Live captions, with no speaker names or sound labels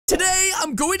Today,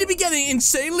 I'm going to be getting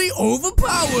insanely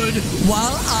overpowered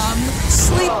while I'm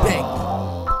sleeping.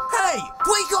 Hey,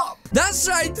 wake up! That's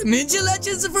right, Ninja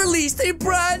Legends have released a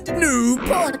brand new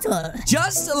portal.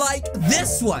 Just like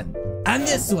this one. And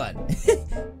this one.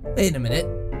 Wait a minute.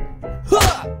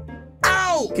 Ha!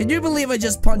 Ow! Can you believe I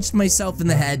just punched myself in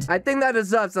the head? I think that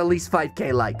deserves at least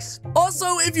 5k likes. Also,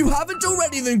 if you haven't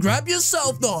already, then grab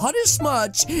yourself the hottest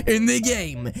merch in the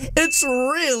game. It's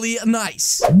really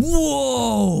nice.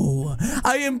 Whoa!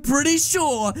 I am pretty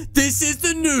sure this is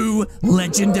the new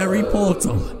legendary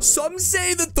portal. Some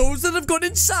say that those that have gone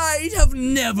inside have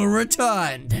never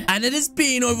returned. And it has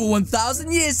been over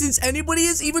 1,000 years since anybody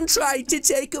has even tried to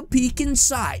take a peek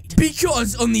inside.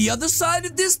 Because on the other side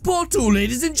of this portal,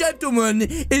 ladies and gentlemen,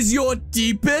 is your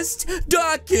deepest,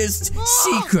 darkest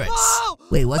secrets.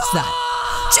 Wait, what's that?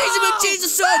 Chasey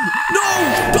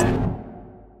McJesuson!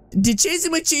 No! Did Chasey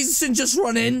McJesuson just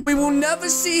run in? We will never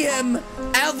see him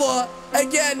ever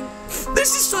again.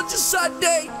 This is such a sad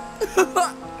day.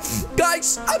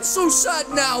 Guys, I'm so sad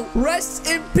now. Rest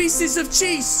in pieces of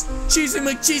cheese. Chasey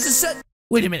McJesuson.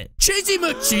 Wait a minute. Chasey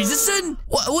McJesuson?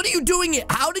 What are you doing here?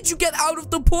 How did you get out of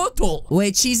the portal?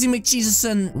 Wait, Chasey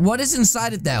McJesuson, what is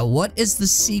inside of there? What is the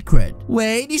secret?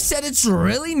 Wait, you said it's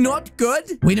really not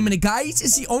good? Wait a minute, guys.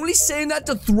 Is he only saying that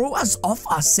to throw us off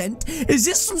our scent? Is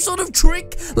this some sort of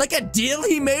trick? Like a deal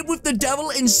he made with the devil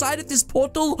inside of this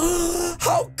portal?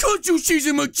 How could you,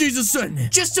 Chasey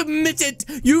McJesuson? Just admit it.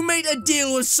 You made a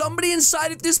deal with somebody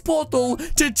inside of this portal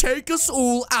to take us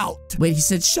all out. Wait, he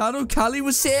said Shadow Cali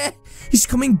was here? He's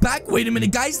coming back. Wait a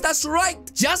minute, guys. That's right.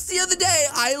 Just the other day,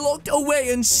 I locked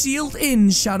away and sealed in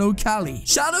Shadow Cali.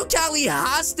 Shadow Cali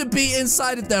has to be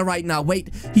inside of there right now.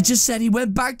 Wait, he just said he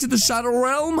went back to the Shadow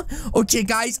Realm. Okay,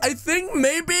 guys, I think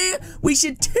maybe we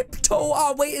should tiptoe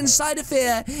our way inside of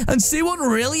here and see what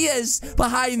really is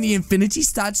behind the Infinity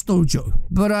Stats Dojo.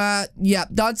 But, yeah,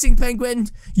 Dancing Penguin,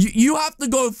 you have to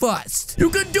go first. You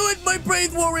can do it, my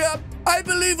brave warrior. I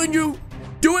believe in you.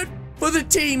 Do it for the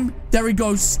team. There he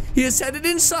goes. He is headed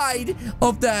inside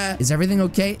of there. Is everything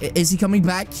okay? Is he coming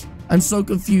back? I'm so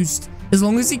confused. As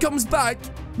long as he comes back,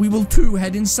 we will too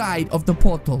head inside of the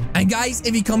portal. And guys,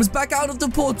 if he comes back out of the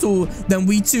portal, then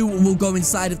we too will go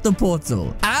inside of the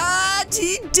portal. And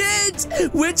he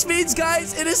did! Which means,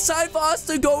 guys, it is time for us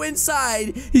to go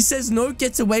inside. He says, no,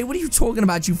 get away. What are you talking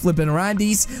about, you flipping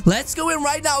Randies? Let's go in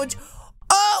right now and...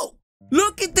 Oh!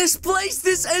 Look at this place.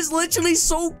 This is literally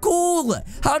so cool.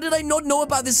 How did I not know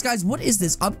about this, guys? What is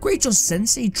this? Upgrade your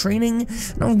sensei training?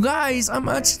 Now, guys, I'm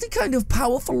actually kind of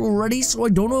powerful already, so I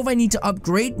don't know if I need to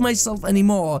upgrade myself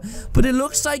anymore. But it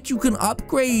looks like you can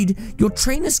upgrade your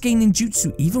trainer's gain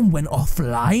ninjutsu even when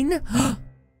offline.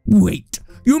 Wait.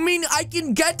 You mean I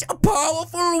can get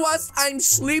powerful whilst I'm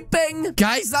sleeping?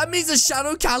 Guys, that means the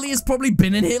Shadow Cali has probably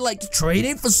been in here, like,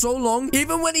 training for so long,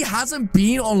 even when he hasn't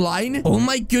been online. Oh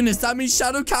my goodness, that means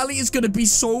Shadow Cali is gonna be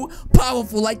so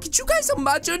powerful. Like, could you guys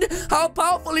imagine how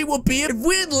powerful he would be if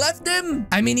we had left him?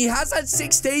 I mean, he has had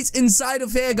 6 days inside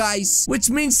of here, guys,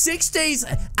 which means 6 days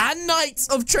and nights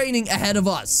of training ahead of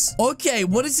us. Okay,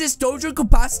 what is this dojo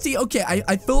capacity? Okay,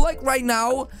 I feel like right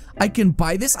now I can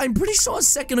buy this. I'm pretty sure a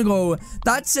second ago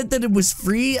that said that it was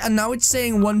free, and now it's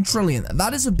saying 1 trillion.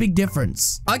 That is a big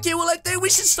difference. Okay, well, I think we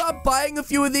should start buying a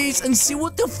few of these and see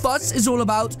what the fuss is all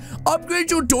about. Upgrade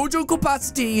your dojo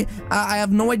capacity. I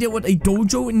have no idea what a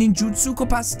dojo ninjutsu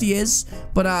capacity is,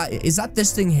 but is that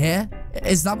this thing here?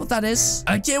 Is that what that is?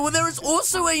 Okay, well, there is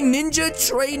also a ninja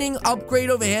training upgrade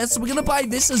over here, so we're gonna buy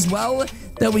this as well.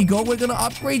 There we go. We're gonna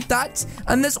upgrade that.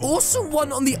 And there's also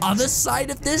one on the other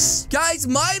side of this. Guys,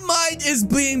 my mind is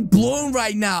being blown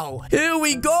right now. Here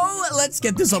we go. Let's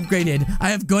get this upgraded. I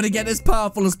have got to get as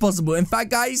powerful as possible. In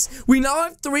fact, guys, we now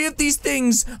have 3 of these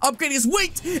things upgraded.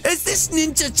 Wait, is this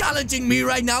ninja challenging me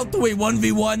right now to a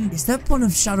 1v1? Is that one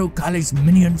of Shadow Cali's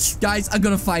minions? Guys, I'm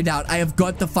gonna find out. I have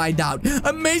got to find out.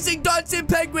 Amazing Dancing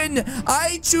Penguin,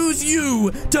 I choose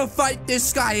you to fight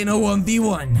this guy in a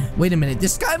 1v1. Wait a minute.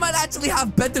 This guy might actually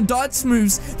have better dance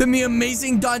moves than the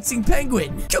Amazing Dancing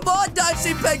Penguin. Come on,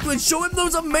 Dancing Penguin. Show him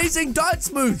those amazing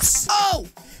dance moves. Oh!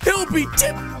 He'll be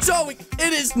tiptoeing.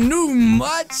 It is new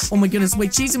much. Oh my goodness.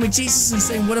 Wait, Cheesy McJesus is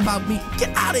saying, what about me?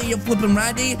 Get out of here, flipping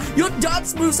Randy. Your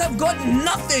dance moves have got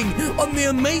nothing on the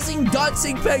Amazing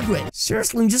Dancing Penguin.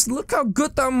 Seriously, just look how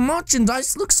good the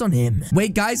merchandise looks on him.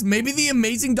 Wait, guys, maybe the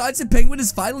Amazing Dancing Penguin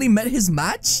has finally met his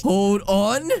match? Hold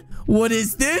on. What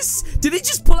is this? Did he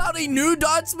just pull out a new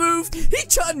dance move? He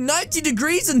turned 90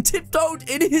 degrees and tiptoed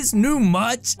in his new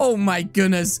match. Oh my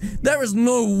goodness. There is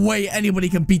no way anybody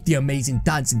can beat the Amazing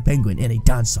Dancing dancing penguin in a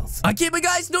dance-off. Okay, but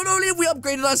guys, not only have we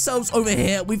upgraded ourselves over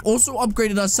here, we've also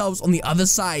upgraded ourselves on the other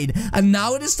side. And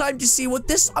now it is time to see what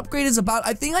this upgrade is about.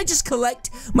 I think I just collect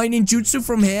my ninjutsu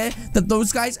from here that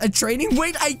those guys are training.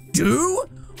 Wait, I do?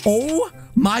 Oh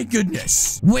my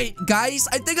goodness. Wait, guys,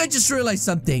 I think I just realized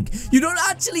something. You don't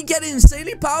actually get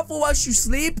insanely powerful whilst you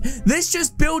sleep. This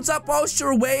just builds up whilst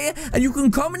you're away, and you can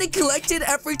come in and collect it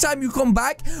every time you come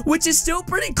back, which is still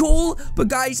pretty cool. But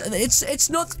guys, it's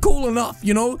not cool enough,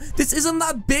 you know? This isn't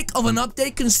that big of an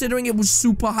update considering it was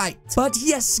super hyped. But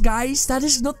yes, guys, that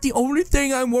is not the only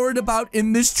thing I'm worried about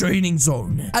in this training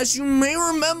zone. As you may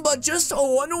remember, just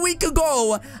 1 week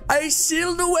ago, I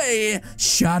sealed away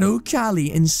Shadow Cali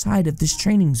inside of this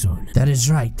training zone. That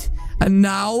is right. And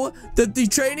now that the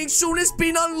training zone has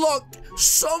been unlocked,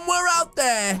 somewhere out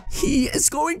there, he is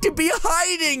going to be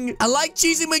hiding. And like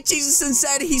Cheesy McCheesison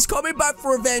said, he's coming back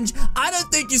for revenge. I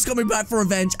don't think he's coming back for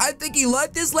revenge. I think he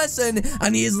learned his lesson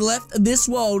and he has left this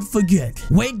world for good.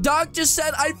 Wait, Doc just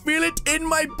said, I feel it in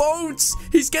my bones.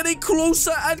 He's getting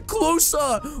closer and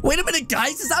closer. Wait a minute,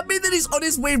 guys. Does that mean that he's on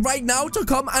his way right now to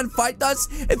come and fight us?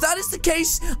 If that is the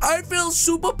case, I feel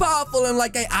super powerful and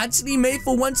like I actually may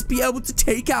for once be able to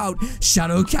take out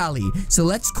Shadow Cali. So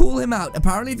let's call him out.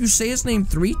 Apparently, if you say his name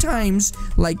 3 times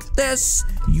like this,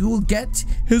 you'll get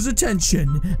his attention.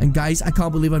 And guys, I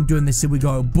can't believe I'm doing this. Here we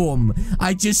go. Boom.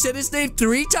 I just said his name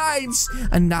 3 times,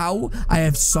 and now I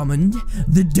have summoned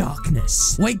the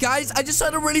darkness. Wait, guys, I just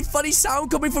heard a really funny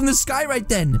sound coming from the sky right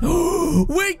then.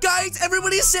 Wait, guys,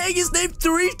 everybody's saying his name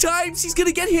 3 times. He's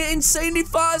gonna get here insanely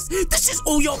fast. This is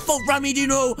all your fault, Rami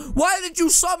Dino. Why did you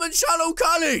summon Shadow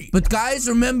Cali? But guys,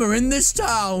 remember, in this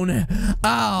town,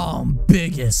 I'm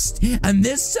biggest, and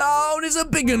this town is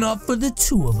big enough for the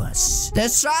 2 of us.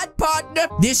 That's right, partner.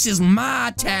 This is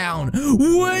my town.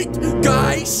 Wait,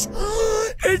 guys.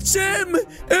 It's him.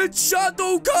 It's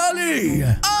Shadow Cali.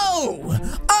 Oh,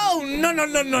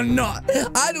 no.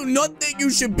 I do not think you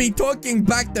should be talking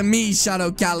back to me,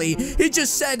 Shadow Cali. He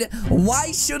just said,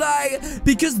 why should I?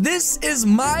 Because this is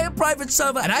my private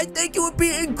server, and I think it would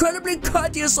be incredibly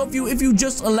courteous of you if you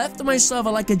just left my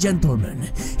server like a gentleman.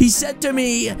 He said to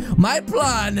me, my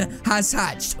plan has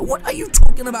hatched. What are you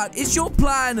talking about? Is your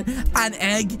plan an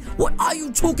egg? What are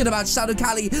you talking about, Shadow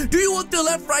Cali? Do you want the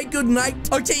left, right, good night?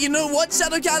 Okay, you know what,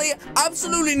 Shadow Cali?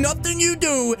 Absolutely nothing you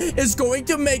do is going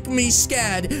to make me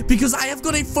scared, because I have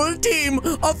got a full team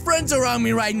of friends around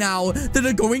me right now that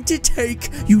are going to take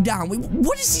you down. Wait,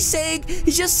 what is he saying?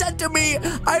 He just said to me,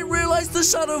 I realized the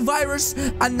shadow virus,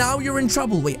 and now you're in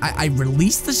trouble. Wait, I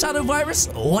released the shadow virus?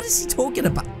 What is he talking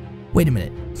about? Wait a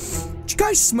minute. Did you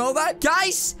guys smell that?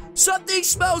 Guys, something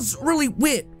smells really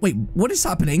weird. Wait, what is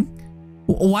happening?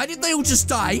 Why did they all just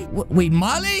die? Wait,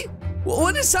 Molly?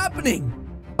 What is happening?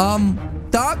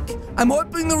 Doc, I'm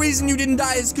hoping the reason you didn't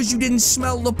die is because you didn't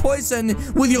smell the poison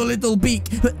with your little beak.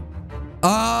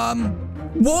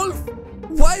 Wolf?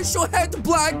 Why is your head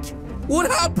black?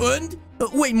 What happened?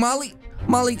 Wait, Molly,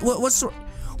 what's wrong?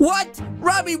 What?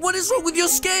 Rami, what is wrong with your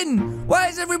skin? Why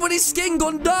has everybody's skin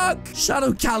gone dark?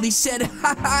 Shadow Cali said,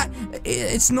 haha,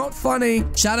 it's not funny.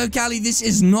 Shadow Cali, this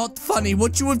is not funny.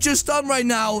 What you have just done right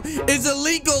now is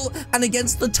illegal and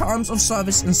against the terms of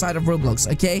service inside of Roblox,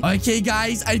 okay? Okay,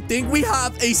 guys, I think we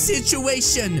have a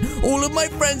situation. All of my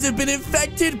friends have been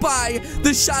infected by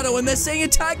the shadow, and they're saying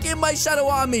attack in my shadow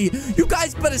army. You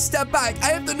guys better step back. I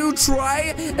have the new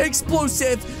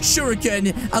tri-explosive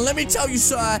shuriken, and let me tell you,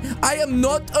 sir, I am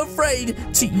not afraid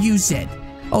to use it.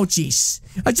 Oh, jeez.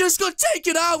 I just got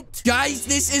taken out. Guys,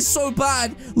 this is so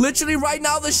bad. Literally right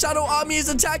now, the shadow army is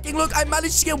attacking. Look, I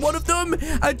managed to get 1 of them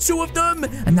and 2 of them.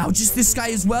 And now just this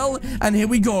guy as well. And here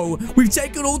we go. We've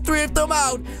taken all 3 of them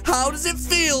out. How does it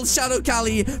feel, Shadow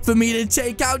Cali, for me to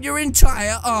take out your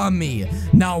entire army?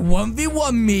 Now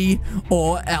 1v1 me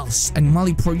or else. And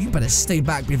Molly Pro, you better stay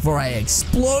back before I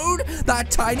explode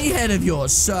that tiny head of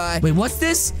yours, sir. Wait, what's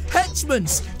this?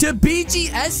 Henchmans to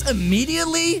BGS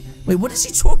immediately? Wait, what is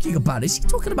he talking about? Is he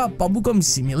talking about Bubblegum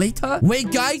Simulator?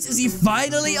 Wait, guys, is he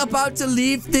finally about to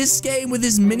leave this game with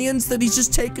his minions that he's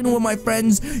just taken with my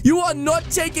friends? You are not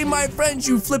taking my friends,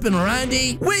 you flippin'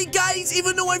 Randy. Wait, guys,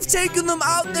 even though I've taken them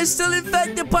out, they're still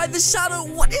infected by the shadow.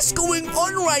 What is going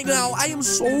on right now? I am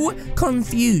so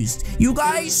confused. You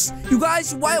guys,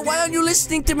 why aren't you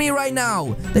listening to me right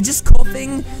now? They're just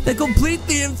coughing. They're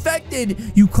completely infected.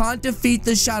 You can't defeat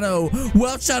the shadow.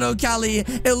 Well, Shadow Cali,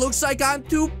 it looks like I'm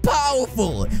too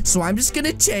powerful, so I'm just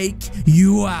gonna take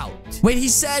you out. Wait, he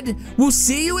said, we'll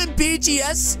see you in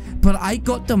BGS? but I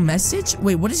got the message.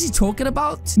 Wait, what is he talking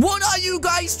about? What are you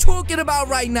guys talking about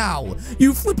right now?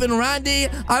 You flipping Randy?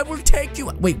 I will take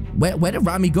you. Wait, where did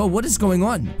Rami go? What is going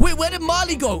on? Wait, where did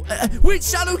Marley go? Wait,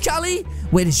 Shadow Cali?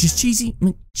 Wait, it's just Cheesy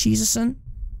McCheeserson?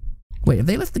 Wait, have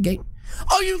they left the game?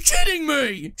 Are you kidding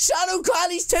me? Shadow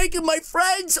Cali's taking my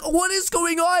friends. What is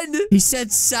going on? He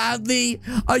said, sadly.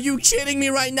 Are you kidding me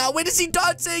right now? Wait, is he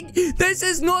dancing? This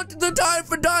is not the time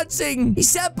for dancing. He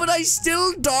said, but I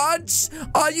still dance.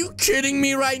 Are you kidding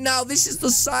me right now? This is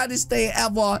the saddest day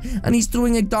ever. And he's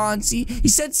doing a dance. He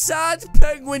said, sad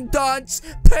penguin dance,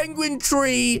 penguin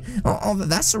tree. Oh,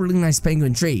 that's a really nice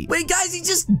penguin tree. Wait, guys, he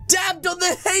just dabbed on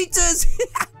the haters.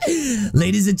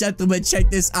 Ladies and gentlemen, check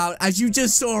this out. As you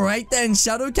just saw right then,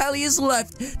 Shadow Cali is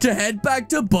left to head back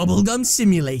to Bubblegum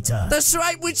Simulator. That's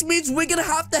right, which means we're gonna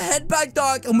have to head back,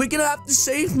 Doc, and we're gonna have to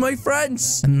save my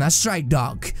friends. And that's right,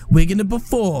 Doc. We're gonna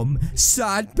perform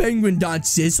sad penguin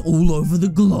dances all over the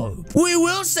globe. We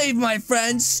will save my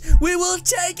friends. We will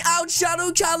take out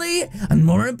Shadow Cali. And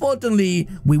more importantly,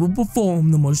 we will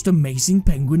perform the most amazing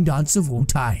penguin dance of all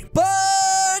time. But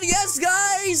yes,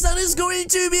 guys, that is going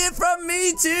to be it from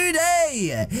me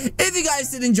today. If you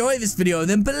guys did enjoy this video,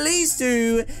 then please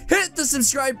do hit the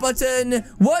subscribe button.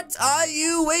 What are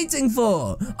you waiting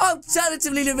for?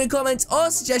 Alternatively, leave a comment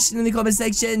or suggestion in the comment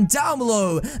section down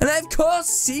below. And I, of course,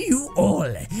 see you all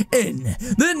in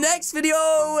the next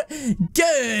video.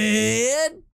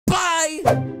 Goodbye.